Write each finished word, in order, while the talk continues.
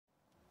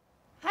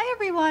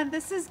everyone,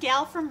 this is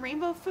Gal from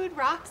Rainbow Food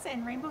Rocks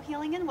and Rainbow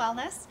Healing and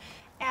Wellness,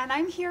 and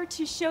I'm here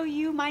to show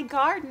you my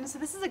garden. So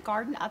this is a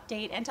garden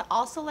update, and to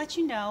also let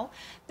you know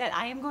that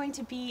I am going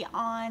to be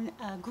on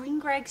Green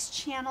Greg's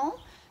channel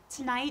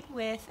tonight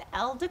with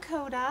El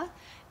Dakota,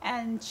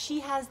 and she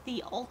has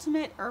the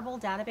ultimate herbal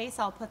database.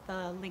 I'll put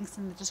the links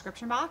in the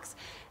description box,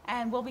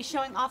 and we'll be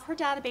showing off her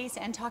database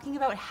and talking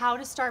about how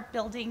to start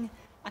building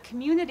a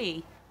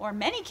community or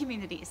many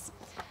communities.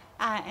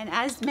 And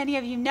as many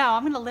of you know,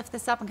 I'm going to lift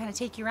this up and kind of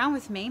take you around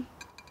with me.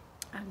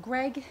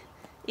 Greg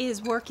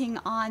is working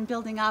on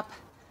building up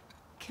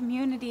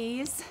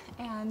communities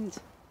and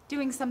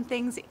doing some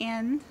things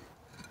in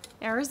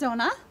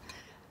Arizona.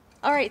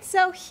 All right,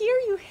 so here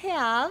you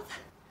have,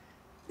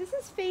 this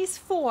is phase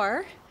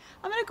 4.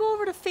 I'm going to go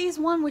over to phase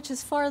 1, which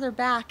is farther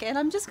back, and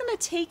I'm just going to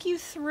take you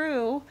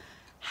through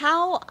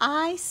how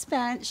I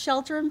spent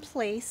shelter in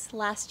place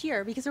last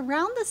year, because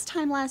around this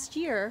time last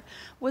year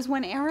was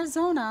when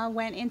Arizona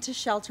went into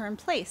shelter in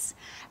place.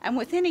 And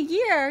within a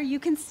year, you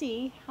can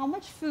see how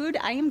much food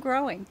I am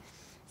growing.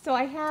 So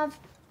I have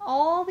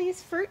all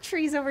these fruit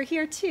trees over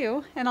here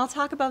too, and I'll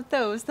talk about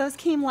those. Those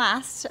came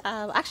last,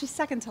 actually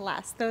second to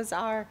last. Those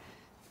are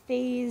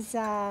phase,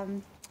 I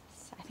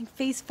think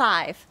phase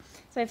 5.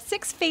 So I have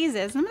 6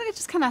 phases. I'm gonna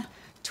just kind of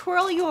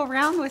twirl you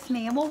around with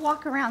me and we'll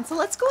walk around. So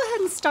let's go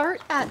ahead and start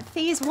at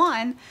phase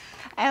 1,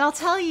 and I'll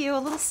tell you a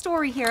little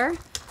story here.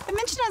 I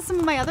mentioned it in some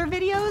of my other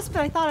videos,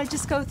 but I thought I'd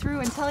just go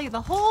through and tell you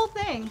the whole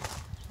thing.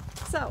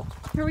 So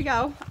here we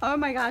go. Oh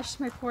my gosh,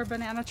 my poor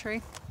banana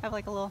tree. I have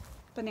like a little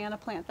banana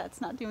plant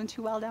that's not doing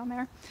too well down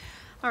there.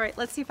 All right,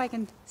 let's see if I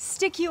can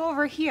stick you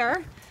over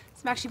here.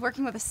 So I'm actually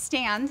working with a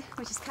stand,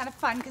 which is kind of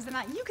fun because then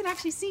you can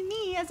actually see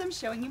me as I'm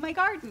showing you my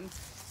garden.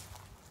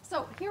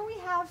 So here we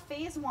have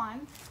phase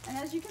 1, and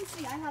as you can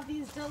see, I have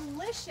these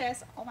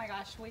delicious, oh my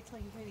gosh, wait till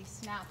you hear these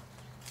snap.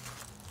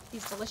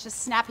 These delicious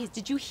snap peas.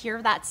 Did you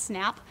hear that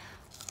snap?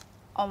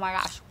 Oh my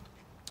gosh.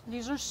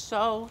 These are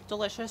so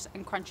delicious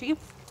and crunchy.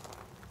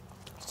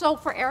 So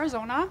for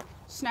Arizona,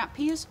 snap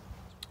peas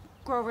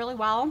grow really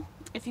well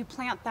if you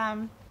plant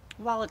them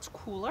while it's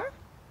cooler.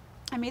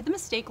 I made the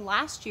mistake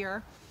last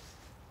year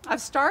of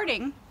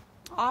starting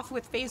off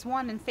with phase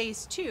 1 and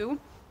phase 2.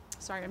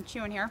 Sorry, I'm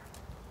chewing here.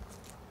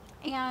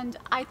 And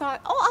I thought,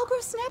 oh, I'll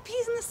grow snap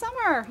peas in the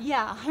summer.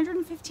 Yeah,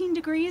 115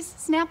 degrees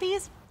snap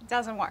peas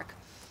doesn't work.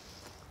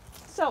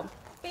 So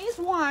phase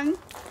 1,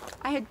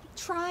 I had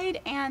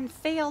tried and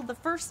failed the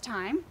first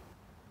time,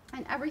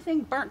 and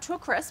everything burnt to a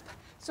crisp.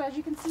 So as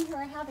you can see here,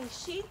 I have a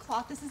shade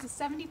cloth. This is a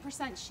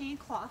 70% shade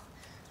cloth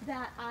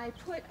that I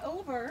put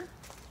over,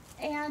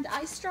 and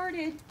I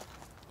started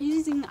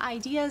using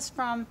ideas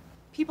from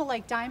people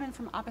like Diamond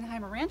from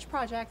Oppenheimer Ranch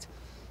Project,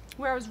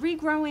 where I was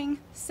regrowing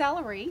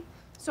celery.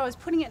 So I was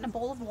putting it in a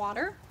bowl of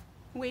water,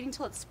 waiting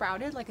till it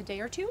sprouted like a day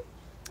or 2,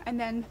 and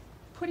then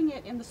putting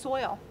it in the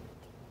soil.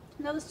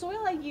 Now the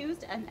soil I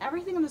used, and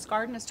everything in this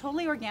garden is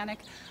totally organic,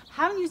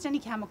 haven't used any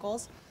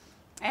chemicals,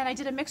 and I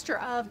did a mixture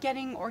of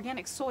getting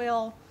organic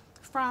soil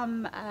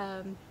from,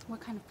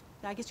 what kind of,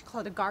 I guess you call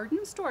it a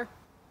garden store,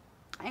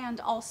 and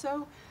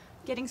also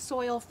getting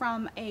soil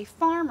from a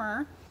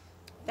farmer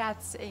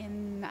that's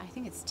in, I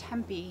think it's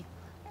Tempe,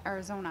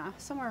 Arizona,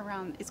 somewhere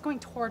around, it's going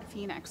toward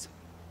Phoenix.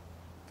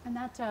 And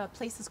that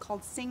place is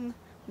called Sing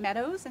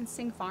Meadows and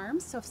Sing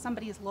Farms. So if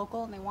somebody is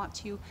local and they want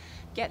to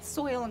get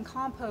soil and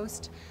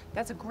compost,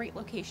 that's a great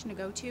location to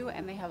go to,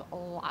 and they have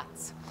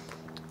lots.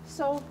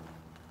 So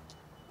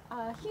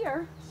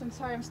here, so I'm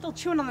sorry, I'm still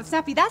chewing on the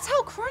snappy. That's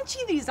how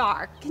crunchy these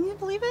are. Can you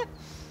believe it?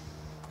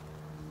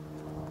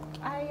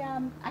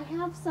 I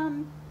have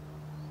some,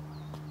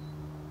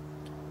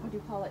 what do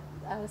you call it,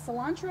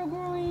 cilantro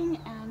growing,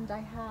 and I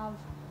have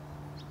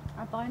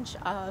a bunch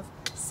of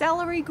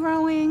celery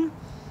growing.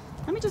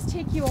 Let me just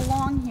take you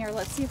along here.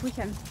 Let's see if we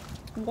can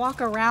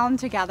walk around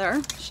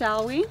together,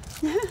 shall we?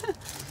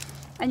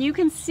 And you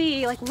can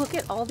see, like, look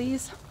at all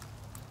these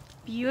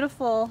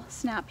beautiful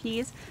snap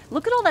peas.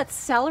 Look at all that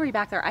celery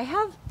back there. I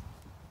have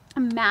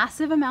a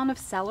massive amount of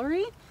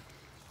celery,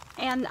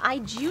 and I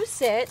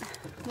juice it.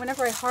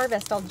 Whenever I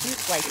harvest, I'll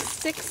juice like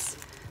 6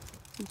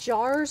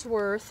 jars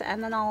worth,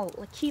 and then I'll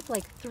keep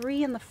like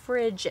 3 in the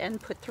fridge and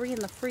put 3 in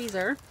the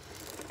freezer.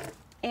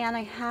 And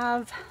I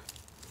have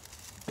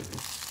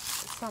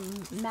some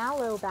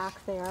mallow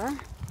back there.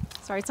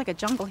 Sorry, it's like a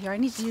jungle here. I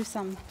need to do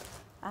some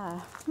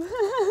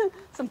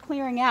some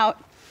clearing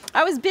out.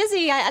 I was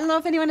busy. I don't know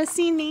if anyone has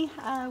seen me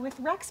with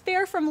Rex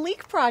Bear from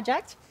Leak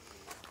Project,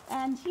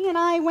 and he and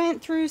I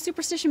went through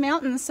Superstition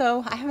Mountain,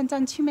 so I haven't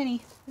done too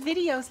many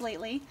videos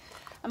lately.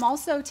 I'm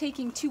also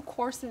taking 2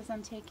 courses.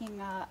 I'm taking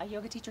a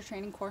yoga teacher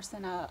training course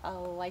and a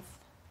life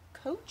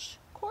coach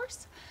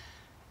course.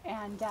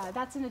 And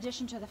that's in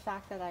addition to the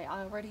fact that I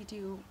already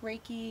do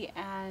Reiki,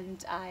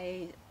 and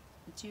I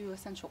do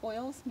essential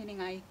oils,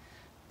 meaning I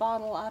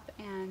bottle up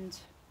and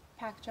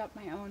package up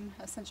my own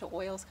essential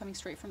oils coming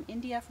straight from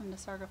India, from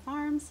Nisarga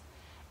Farms.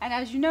 And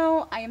as you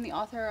know, I am the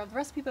author of the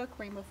recipe book,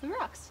 Rainbow Food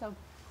Rocks, so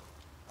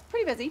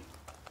pretty busy.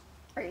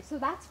 All right, so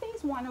that's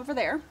phase 1 over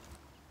there,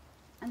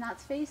 and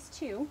that's phase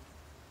 2.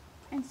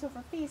 And so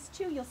for phase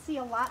 2, you'll see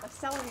a lot of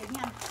celery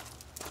again.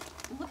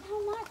 And look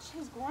how much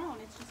has grown.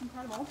 It's just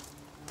incredible.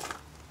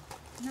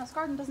 Now, this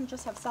garden doesn't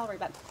just have celery,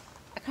 but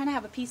I kind of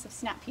have a piece of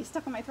snap pea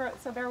stuck in my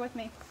throat, so bear with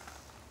me.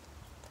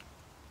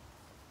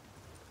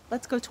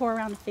 Let's go tour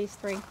around phase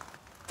 3.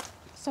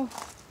 So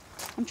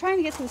I'm trying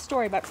to get to the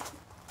story, but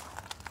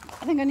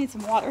I think I need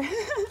some water.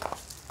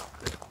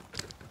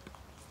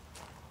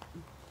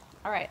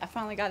 All right, I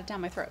finally got it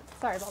down my throat.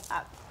 Sorry about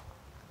that.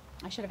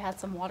 I should have had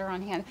some water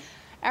on hand.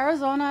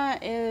 Arizona,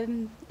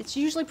 it's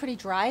usually pretty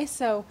dry,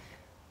 so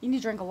you need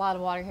to drink a lot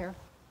of water here.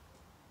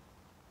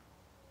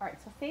 All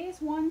right, so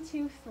phase 1,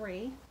 2,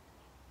 3.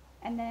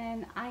 And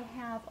then I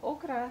have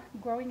okra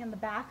growing in the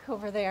back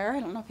over there. I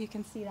don't know if you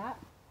can see that.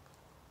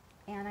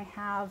 And I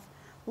have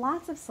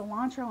lots of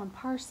cilantro and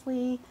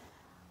parsley.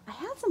 I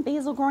have some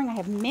basil growing. I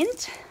have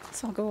mint,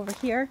 so I'll go over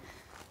here.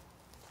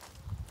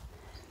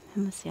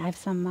 And let's see, I have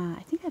some,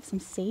 I think I have some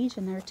sage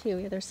in there too.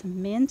 Yeah, there's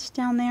some mint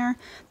down there.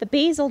 The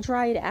basil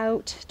dried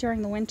out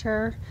during the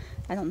winter.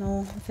 I don't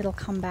know if it'll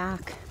come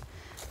back.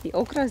 The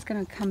okra is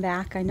going to come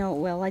back. I know it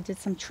will. I did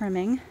some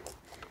trimming.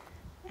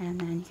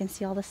 And then you can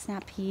see all the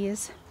snap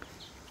peas.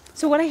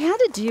 So what I had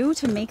to do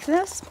to make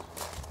this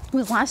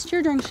was last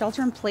year during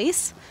Shelter in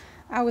Place,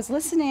 I was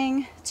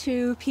listening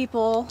to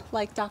people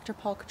like Dr.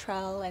 Paul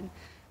Cottrell and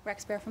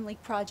Rex Bear from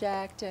Leak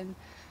Project and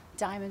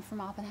Diamond from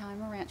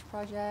Oppenheimer Ranch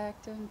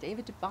Project and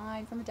David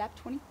Devine from Adapt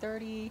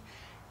 2030,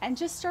 and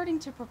just starting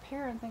to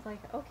prepare and think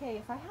like, okay,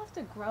 if I have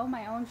to grow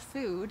my own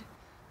food,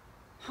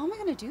 how am I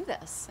going to do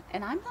this?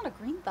 And I'm not a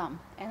green thumb,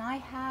 and I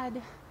had,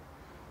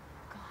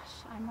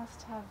 gosh, I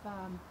must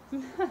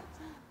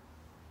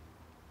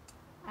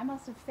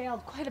have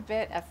failed quite a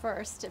bit at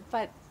first,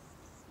 but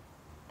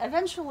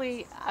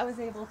eventually I was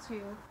able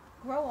to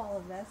grow all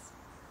of this,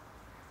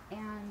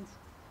 and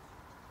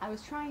I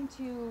was trying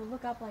to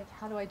look up like,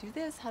 how do I do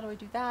this, how do I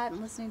do that,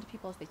 and listening to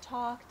people as they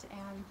talked.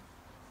 And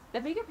the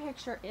bigger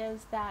picture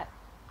is that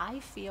I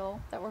feel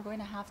that we're going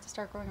to have to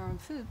start growing our own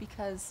food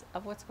because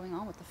of what's going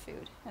on with the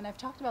food. And I've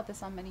talked about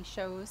this on many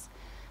shows.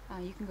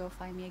 You can go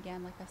find me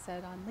again, like I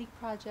said, on Leak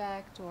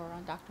Project or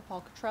on Dr.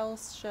 Paul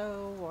Cottrell's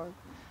show or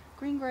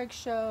Green Greg's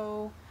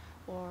show,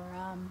 or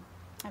I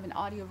have an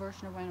audio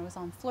version of when I was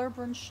on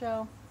Fleurbrun's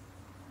show.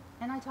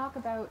 And I talk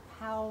about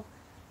how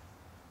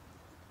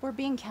we're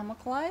being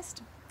chemicalized,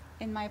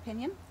 in my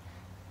opinion,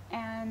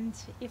 and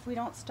if we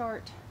don't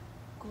start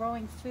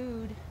growing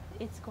food,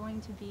 it's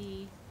going to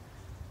be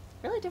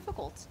really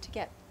difficult to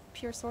get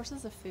pure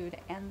sources of food.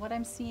 And what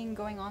I'm seeing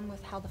going on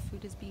with how the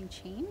food is being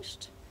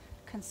changed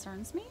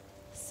concerns me.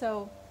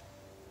 So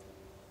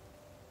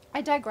I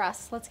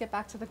digress. Let's get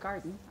back to the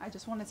garden. I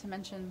just wanted to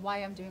mention why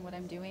I'm doing what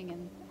I'm doing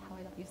and how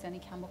I don't use any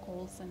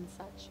chemicals and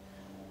such.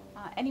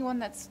 Anyone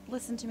that's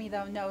listened to me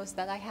though knows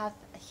that I have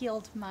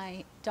healed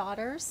my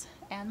daughters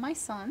and my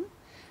son.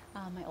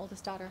 My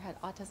oldest daughter had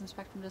autism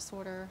spectrum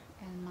disorder,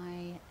 and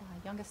my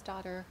youngest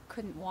daughter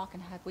couldn't walk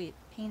and had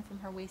pain from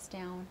her waist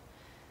down.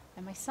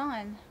 And my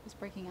son was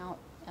breaking out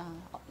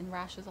in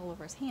rashes all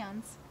over his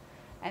hands.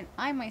 And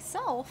I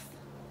myself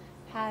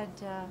had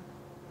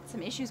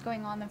some issues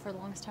going on, and for the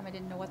longest time I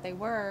didn't know what they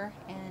were,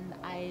 and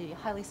I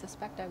highly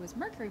suspect I was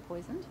mercury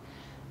poisoned.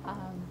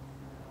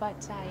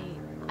 But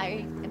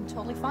I am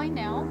totally fine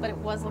now, but it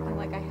was looking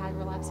like I had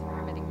relapsing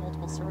remitting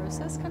multiple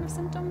sclerosis kind of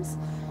symptoms.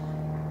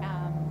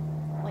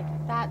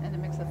 Like that and a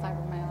mix of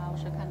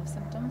fibromyalgia kind of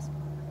symptoms.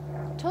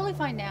 Totally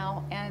fine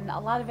now, and a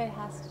lot of it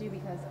has to do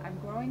because I'm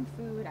growing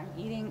food, I'm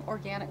eating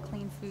organic,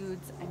 clean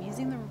foods, I'm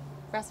using the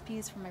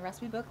recipes from my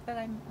recipe book that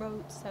I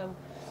wrote. So,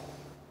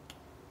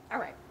 all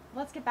right,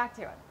 let's get back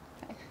to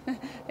it.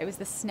 It was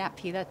the snap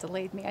pea that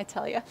delayed me, I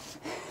tell you.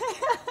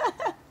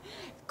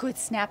 Good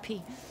snap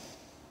pea.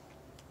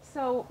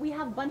 So we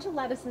have a bunch of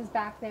lettuces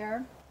back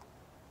there.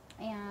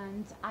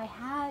 And I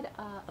had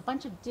a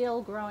bunch of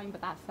dill growing,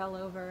 but that fell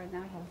over, and now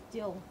I have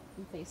dill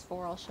in phase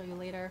 4. I'll show you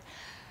later.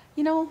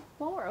 You know,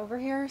 while we're over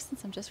here,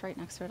 since I'm just right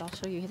next to it, I'll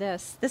show you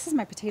this. This is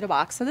my potato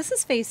box. So this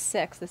is phase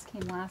 6. This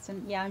came last,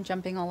 and yeah, I'm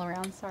jumping all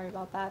around. Sorry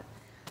about that.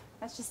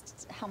 That's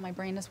just how my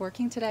brain is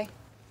working today.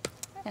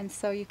 And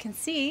so you can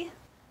see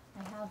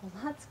I have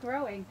lots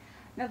growing.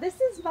 Now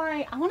this is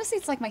I want to say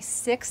it's like my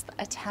 6th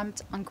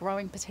attempt on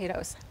growing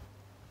potatoes.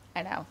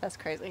 I know, that's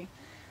crazy.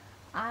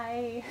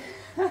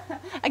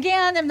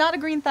 Again, I'm not a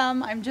green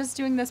thumb. I'm just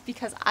doing this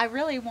because I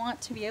really want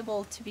to be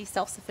able to be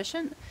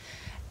self-sufficient,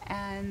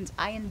 and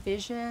I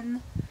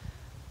envision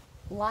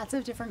lots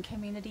of different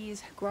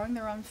communities growing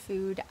their own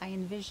food. I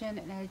envision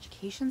an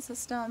education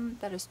system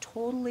that is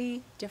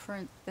totally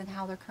different than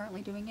how they're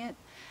currently doing it,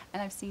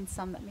 and I've seen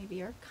some that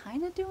maybe are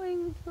kind of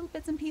doing little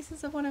bits and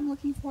pieces of what I'm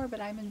looking for,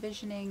 but I'm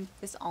envisioning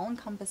this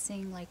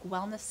all-encompassing like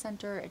wellness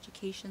center,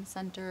 education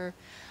center,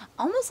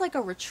 almost like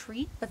a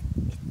retreat, but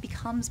it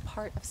becomes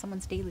part of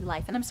someone's daily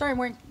life. And I'm sorry I'm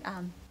wearing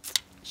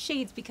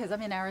shades because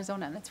I'm in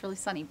Arizona and it's really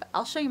sunny, but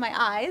I'll show you my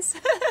eyes.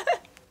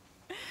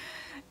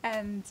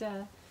 And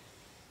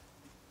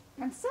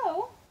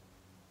so,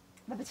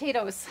 the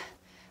potatoes.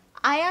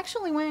 I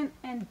actually went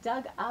and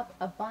dug up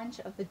a bunch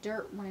of the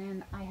dirt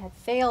when I had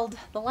failed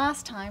the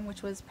last time,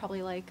 which was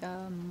probably like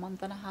a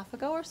month and a half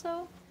ago or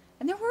so.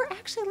 And there were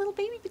actually little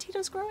baby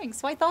potatoes growing.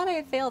 So I thought I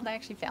had failed, and I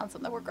actually found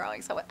some that were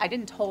growing. So I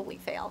didn't totally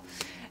fail.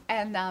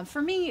 And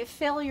for me,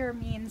 failure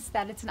means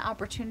that it's an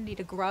opportunity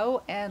to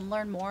grow and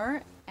learn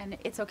more. And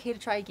it's okay to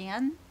try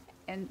again.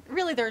 And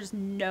really, there's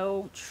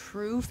no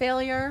true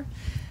failure.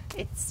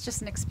 It's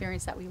just an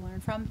experience that we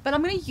learn from. But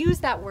I'm going to use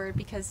that word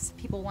because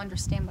people will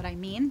understand what I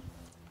mean.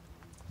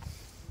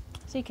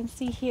 So you can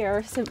see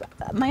here, so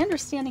my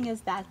understanding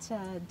is that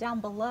down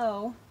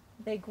below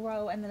they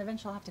grow, and then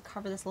eventually I'll have to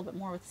cover this a little bit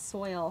more with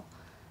soil.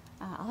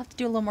 I'll have to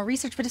do a little more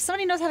research, but if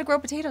somebody knows how to grow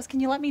potatoes, can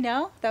you let me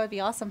know? That would be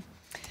awesome.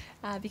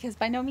 Because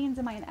by no means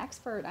am I an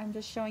expert. I'm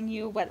just showing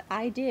you what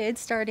I did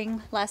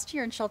starting last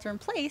year in shelter in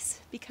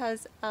place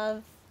because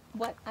of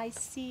what I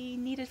see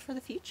needed for the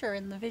future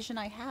and the vision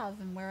I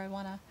have and where I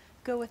want to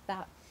go with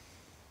that.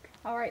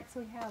 All right,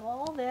 so we have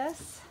all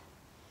this,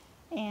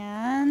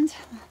 and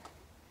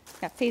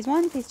got phase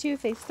 1, phase 2,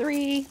 phase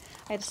 3.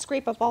 I had to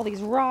scrape up all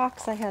these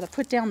rocks. I had to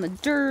put down the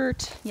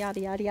dirt,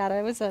 yada, yada, yada.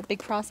 It was a big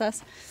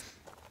process.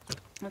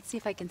 Let's see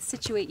if I can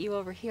situate you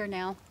over here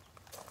now.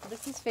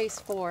 This is phase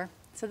 4.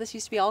 So this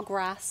used to be all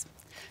grass.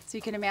 So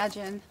you can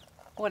imagine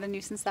what a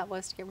nuisance that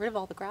was to get rid of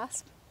all the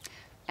grass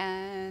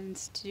and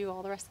to do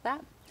all the rest of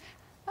that.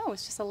 Oh,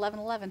 it's just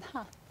 11:11,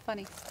 huh?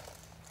 Funny.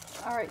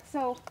 All right,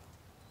 so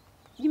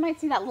you might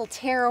see that little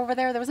tear over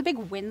there. There was a big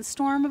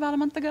windstorm about a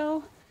month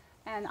ago.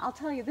 And I'll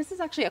tell you, this is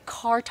actually a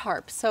car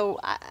tarp, so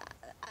I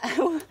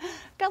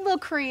got a little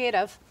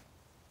creative.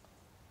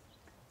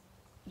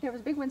 There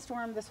was a big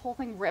windstorm, this whole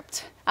thing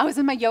ripped. I was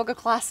in my yoga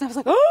class and I was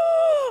like,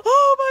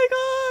 oh my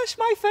gosh,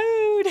 my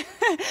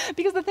food.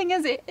 Because the thing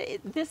is,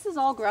 this is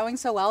all growing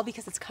so well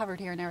because it's covered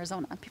here in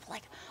Arizona. And people are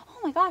like, oh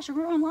my gosh, you're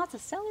growing lots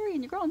of celery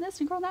and you're growing this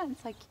and you're growing that. And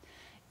it's like,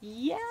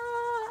 yeah,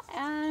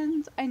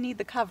 and I need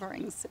the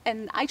coverings.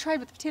 And I tried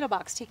with the potato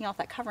box taking off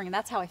that covering, and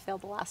that's how I failed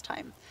the last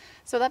time.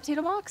 So that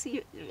potato box,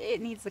 it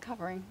needs the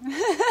covering.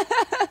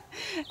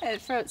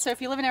 So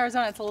if you live in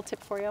Arizona, it's a little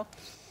tip for you.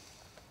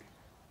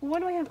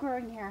 What do I have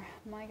growing here?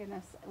 My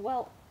goodness.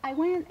 Well, I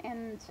went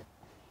and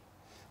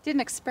did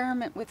an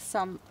experiment with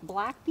some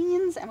black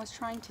beans and was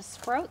trying to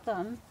sprout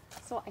them.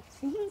 So I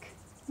think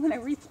when I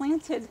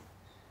replanted,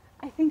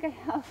 I think I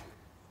have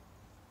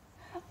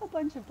a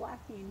bunch of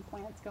black bean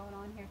plants going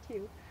on here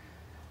too.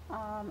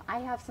 I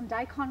have some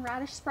daikon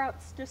radish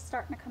sprouts just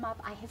starting to come up.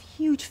 I have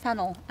huge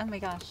fennel. Oh my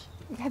gosh.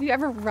 Have you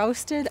ever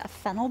roasted a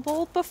fennel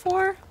bulb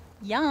before?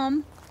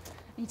 Yum.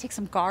 And you take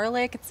some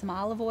garlic and some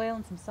olive oil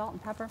and some salt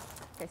and pepper.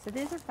 Okay, so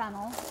these are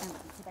fennel. And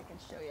let's see if I can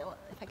show you.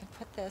 If I can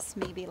put this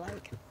maybe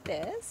like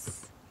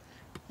this.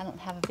 I don't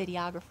have a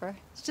videographer.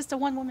 It's just a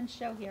one-woman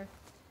show here.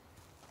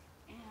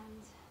 And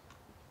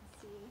you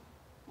can see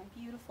my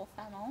beautiful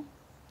fennel.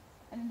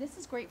 And this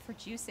is great for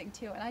juicing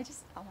too. And I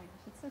just, oh my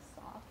gosh, it's so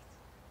soft.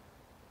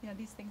 You know,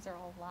 these things are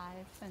all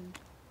alive and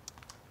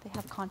they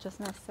have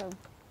consciousness. So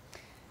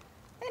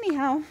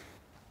anyhow,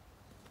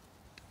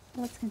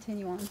 let's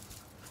continue on.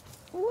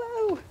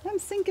 Whoa, I'm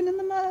sinking in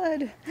the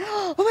mud.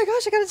 Oh my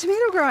gosh, I got a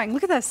tomato growing.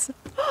 Look at this.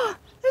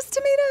 There's a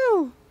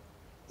tomato.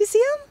 You see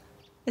him?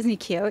 Isn't he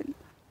cute?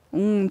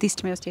 These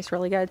tomatoes taste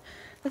really good.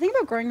 The thing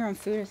about growing your own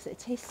food is it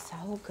tastes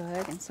so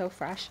good and so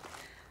fresh.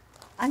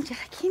 I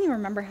can't even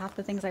remember half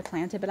the things I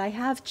planted, but I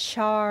have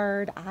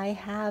chard, I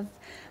have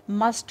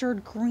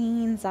mustard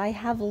greens, I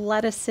have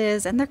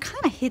lettuces, and they're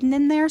kind of hidden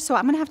in there, so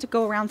I'm going to have to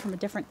go around from a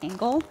different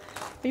angle.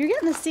 But you're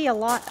getting to see a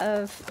lot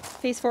of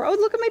phase 4. Oh,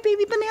 look at my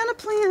baby banana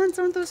plants.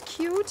 Aren't those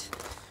cute?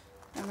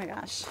 Oh my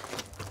gosh.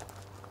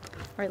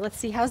 All right, let's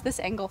see. How's this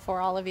angle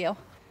for all of you?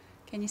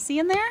 Can you see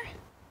in there?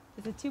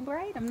 Is it too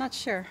bright? I'm not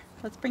sure.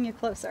 Let's bring you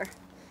closer.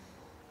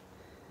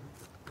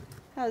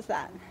 How's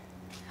that?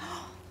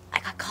 I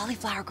got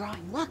cauliflower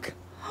growing. Look.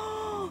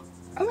 Oh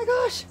my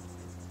gosh.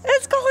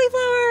 It's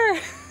cauliflower.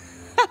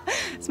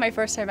 It's my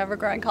first time ever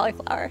growing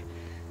cauliflower.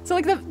 So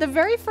like the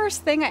very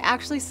first thing I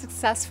actually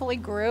successfully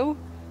grew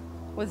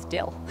was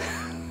dill.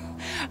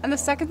 And the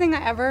second thing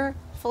I ever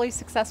fully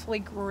successfully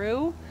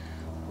grew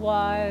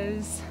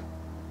was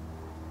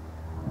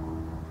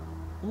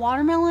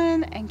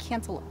watermelon and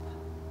cantaloupe.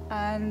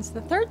 And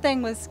the third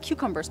thing was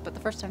cucumbers, but the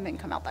first time didn't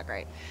come out that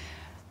great.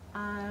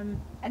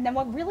 And then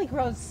what really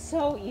grows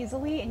so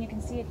easily, and you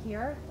can see it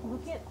here,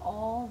 look at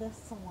all this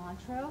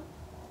cilantro.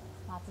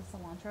 Lots of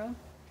cilantro.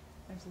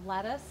 There's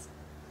lettuce.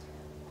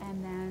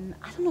 And then,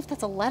 I don't know if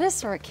that's a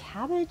lettuce or a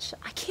cabbage.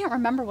 I can't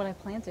remember what I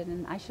planted,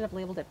 and I should have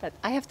labeled it, but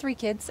I have 3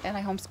 kids, and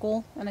I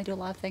homeschool, and I do a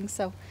lot of things,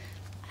 so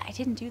I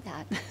didn't do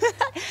that.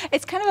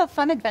 It's kind of a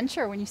fun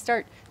adventure when you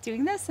start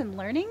doing this and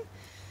learning.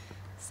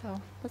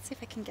 So let's see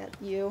if I can get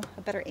you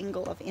a better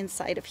angle of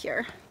inside of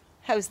here.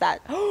 How's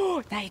that?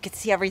 Oh, now you can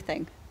see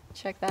everything.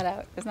 Check that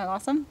out. Isn't that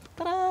awesome?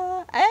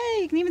 Ta-da!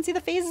 Hey, you can even see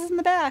the phases in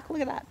the back. Look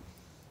at that.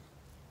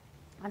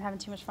 I'm having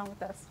too much fun with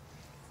this.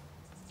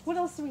 What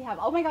else do we have?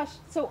 Oh my gosh.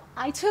 So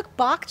I took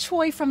bok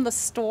choy from the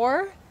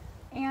store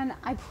And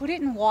I put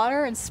it in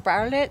water and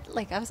sprouted it.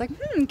 Like I was like,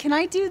 can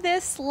I do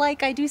this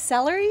like I do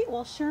celery?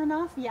 Well, sure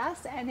enough,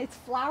 yes, and it's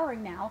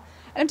flowering now.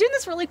 And I'm doing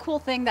this really cool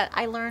thing that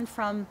I learned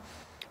from,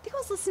 I think I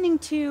was listening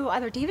to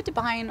either David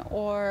Devine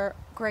or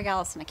Greg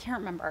Allison, I can't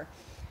remember.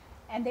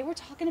 And they were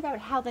talking about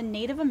how the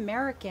Native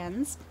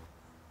Americans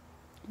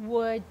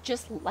would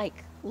just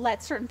like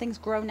let certain things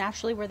grow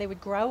naturally where they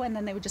would grow, and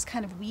then they would just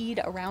kind of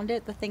weed around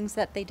it the things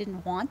that they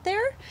didn't want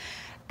there.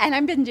 And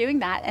I've been doing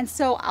that. And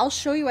so I'll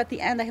show you at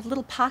the end, I have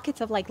little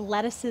pockets of like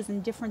lettuces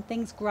and different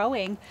things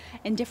growing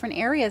in different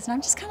areas. And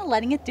I'm just kind of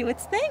letting it do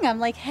its thing. I'm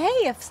like,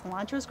 hey, if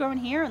cilantro's growing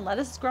here and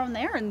lettuce is growing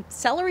there and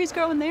celery's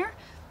growing there,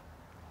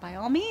 by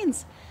all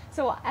means.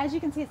 So as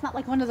you can see, it's not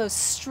like one of those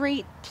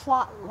straight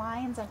plot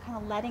lines. I'm kind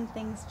of letting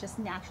things just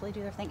naturally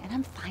do their thing. And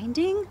I'm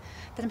finding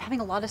that I'm having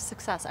a lot of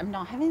success. I'm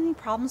not having any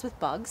problems with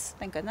bugs,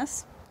 thank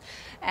goodness.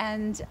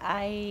 And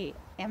I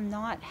am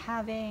not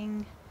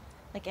having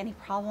like any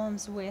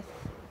problems with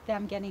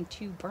them getting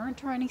too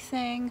burnt or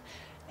anything.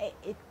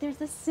 There's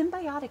this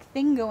symbiotic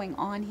thing going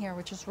on here,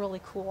 which is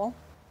really cool.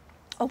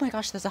 Oh my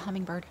gosh, there's a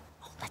hummingbird.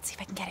 Oh, let's see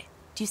if I can get it.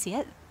 Do you see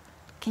it?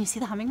 Can you see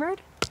the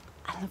hummingbird?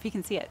 I don't know if you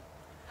can see it.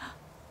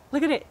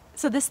 Look at it.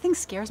 So this thing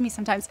scares me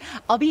sometimes.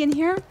 I'll be in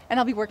here and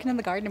I'll be working in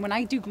the garden. And when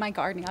I do my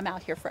gardening, I'm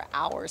out here for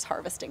hours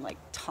harvesting like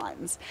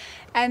tons.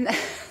 And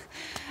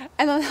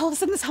then all of a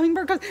sudden this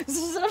hummingbird goes,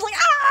 and I was like,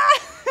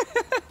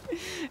 ah!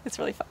 It's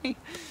really funny.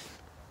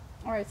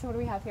 All right, so what do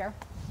we have here?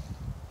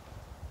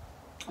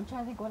 I'm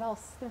trying to think what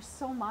else. There's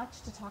so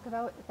much to talk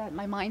about that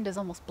my mind is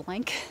almost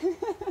blank.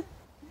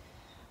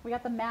 We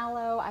got the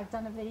mallow. I've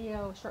done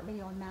a short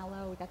video on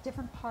mallow. We got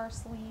different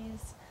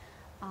parsleys.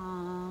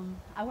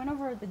 I went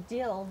over the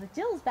dill. The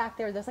dill's back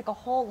there. There's like a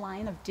whole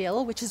line of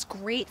dill, which is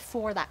great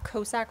for that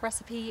Cossack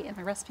recipe in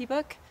my recipe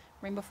book,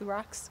 Rainbow Food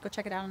Rocks. Go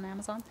check it out on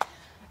Amazon.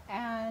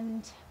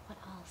 And what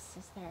else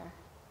is there?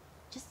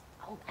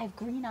 I have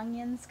green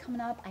onions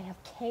coming up. I have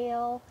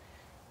kale.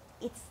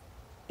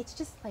 It's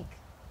just like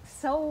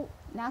so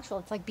natural.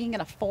 It's like being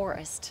in a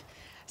forest.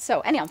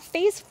 So anyhow,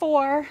 phase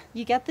 4,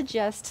 you get the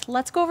gist.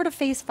 Let's go over to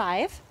phase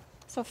 5.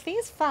 So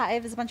phase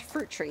 5 is a bunch of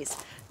fruit trees.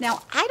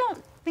 Now, I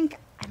don't think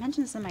I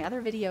mentioned this in my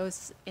other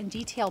videos in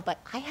detail, but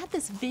I had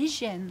this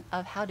vision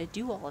of how to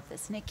do all of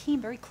this, and it came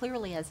very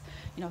clearly as,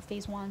 you know,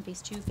 phase 1,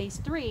 phase 2, phase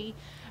 3,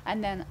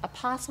 and then a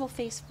possible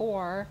phase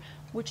 4,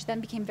 which then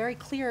became very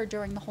clear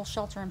during the whole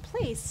shelter in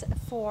place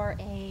for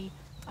a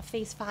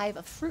phase 5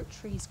 of fruit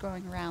trees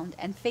growing around,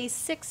 and phase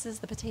 6 is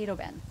the potato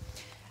bin.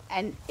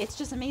 And it's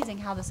just amazing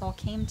how this all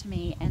came to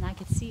me, and I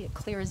could see it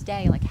clear as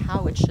day, like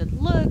how it should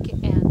look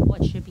and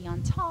what should be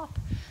on top.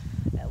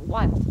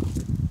 Wild.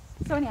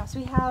 So anyhow, so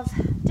we have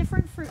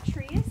different fruit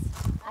trees.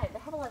 I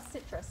have a lot of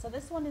citrus. So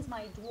this one is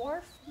my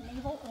dwarf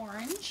navel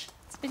orange.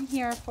 It's been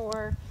here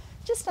for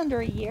just under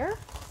a year.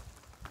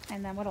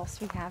 And then what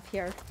else we have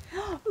here?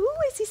 Ooh,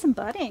 I see some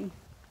budding.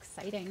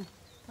 Exciting.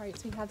 All right,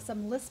 so we have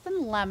some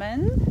Lisbon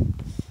lemon.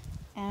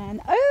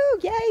 And oh,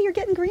 yay, you're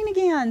getting green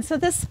again. So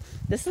this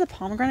is a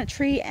pomegranate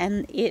tree,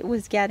 and it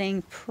was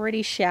getting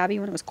pretty shabby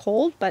when it was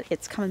cold, but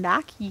it's coming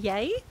back.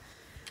 Yay.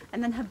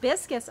 And then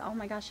hibiscus. Oh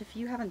my gosh, if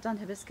you haven't done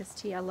hibiscus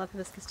tea, I love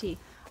hibiscus tea.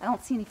 I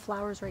don't see any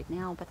flowers right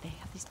now, but they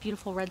have these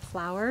beautiful red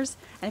flowers.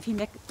 And if you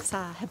mix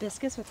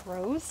hibiscus with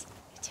rose,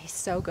 it tastes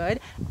so good.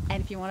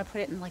 And if you want to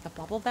put it in like a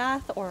bubble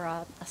bath or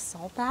a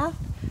salt bath,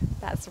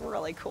 that's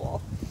really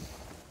cool.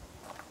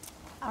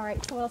 All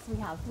right, so what else do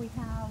we have? We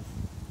have,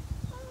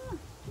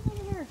 come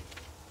over here.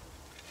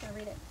 Gotta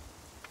read it.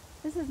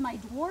 This is my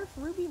dwarf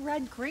ruby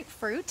red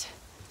grapefruit.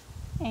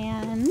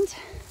 And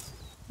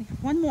we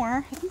have one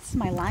more. I think this is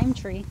my lime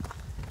tree.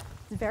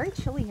 It's very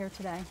chilly here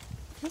today.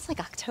 It feels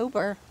like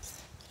October.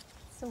 It's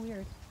so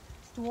weird.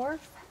 A dwarf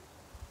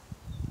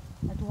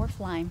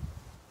lime.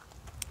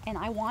 And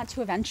I want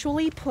to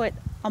eventually put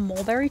a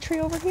mulberry tree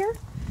over here,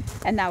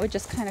 and that would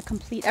just kind of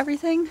complete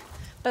everything.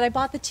 But I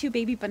bought the 2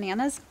 baby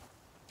bananas.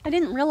 I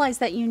didn't realize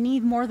that you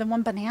need more than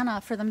 1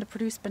 banana for them to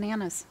produce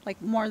bananas,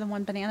 like more than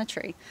 1 banana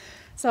tree.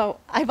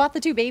 So I bought the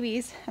 2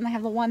 babies, and I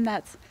have the one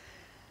that's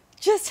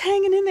just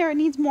hanging in there. It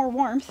needs more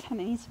warmth,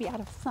 and it needs to be out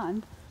of the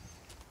sun.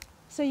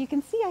 So you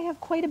can see I have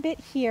quite a bit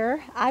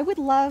here. I would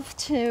love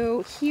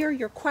to hear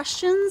your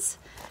questions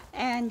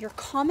and your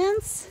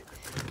comments,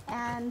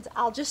 and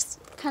I'll just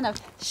kind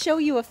of show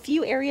you a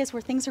few areas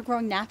where things are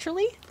growing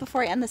naturally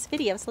before I end this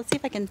video. So let's see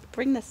if I can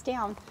bring this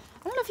down.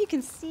 I don't know if you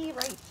can see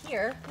right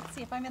here. Let's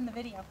see if I'm in the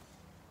video.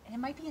 And it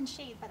might be in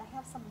shade, but I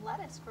have some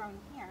lettuce growing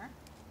here.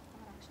 I'm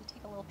gonna actually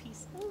take a little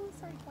piece. Oh,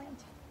 sorry, plant.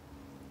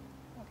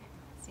 Okay,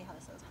 let's see how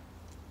this is.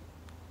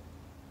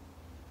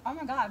 Oh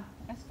my God,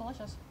 it's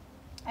delicious.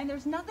 And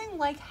there's nothing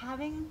like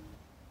having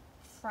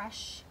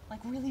fresh, like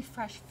really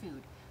fresh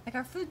food. Like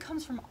our food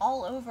comes from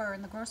all over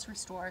in the grocery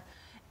store,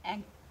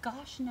 and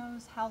gosh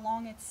knows how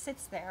long it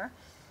sits there.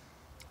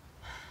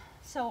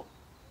 So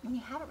when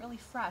you have it really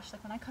fresh,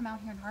 like when I come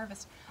out here and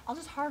harvest, I'll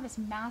just harvest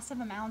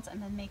massive amounts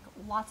and then make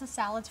lots of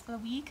salads for the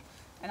week.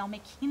 And I'll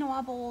make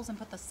quinoa bowls and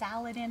put the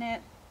salad in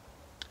it.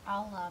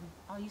 I'll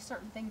use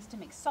certain things to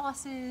make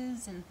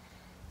sauces and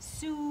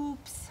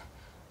soups.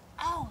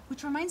 Oh,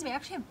 which reminds me, I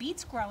actually have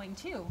beets growing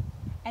too.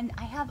 And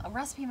I have a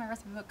recipe in my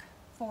recipe book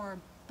for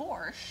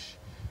borscht,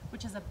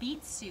 which is a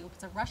beet soup.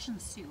 It's a Russian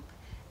soup.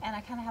 And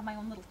I kind of have my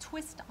own little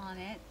twist on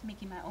it,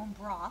 making my own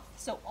broth.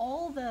 So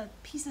all the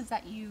pieces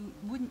that you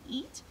wouldn't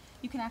eat,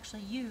 you can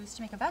actually use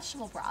to make a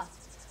vegetable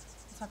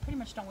broth. So I pretty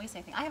much don't waste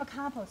anything. I have a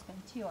compost bin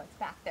too. It's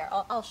back there.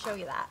 I'll show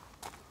you that.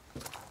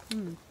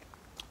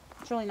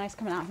 It's really nice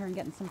coming out here and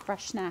getting some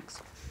fresh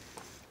snacks.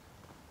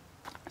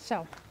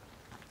 So,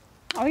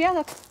 oh yeah,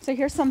 look. So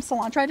here's some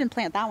cilantro. I didn't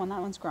plant that one.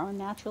 That one's growing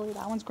naturally.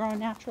 That one's growing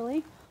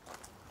naturally.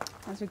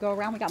 As we go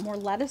around, we got more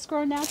lettuce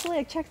growing naturally.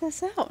 Like, check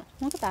this out.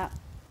 Look at that.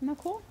 Isn't that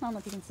cool? I don't know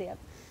if you can see it.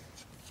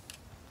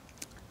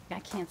 I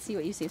can't see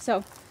what you see.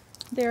 So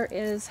there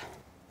is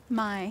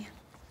my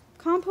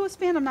compost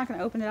bin. I'm not going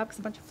to open it up because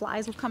a bunch of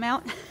flies will come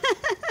out.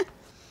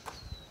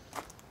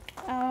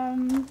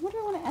 What do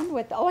I want to end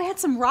with? Oh, I had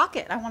some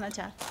rocket I wanted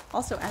to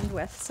also end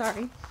with.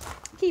 Sorry.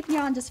 Keep you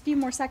on just a few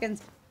more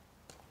seconds.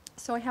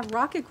 So I have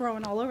rocket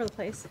growing all over the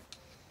place.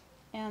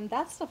 And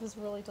that stuff is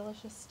really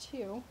delicious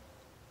too.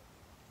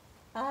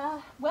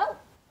 Well,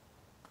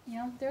 you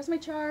know, there's my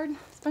chard.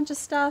 It's a bunch of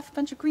stuff, a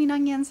bunch of green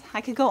onions.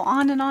 I could go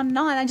on and on and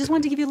on. I just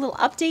wanted to give you a little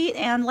update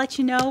and let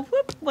you know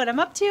what I'm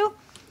up to.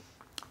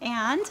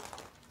 And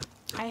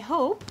I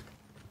hope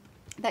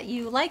that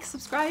you like,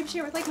 subscribe,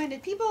 share with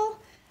like-minded people,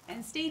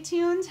 and stay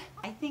tuned.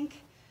 I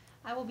think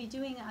I will be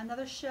doing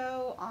another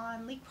show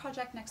on Leek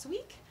Project next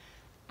week.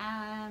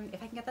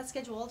 If I can get that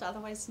scheduled,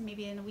 otherwise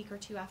maybe in a week or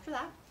two after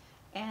that.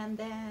 And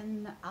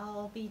then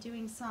I'll be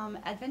doing some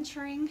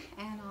adventuring,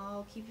 and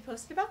I'll keep you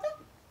posted about that.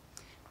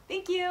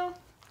 Thank you.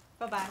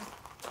 Bye-bye.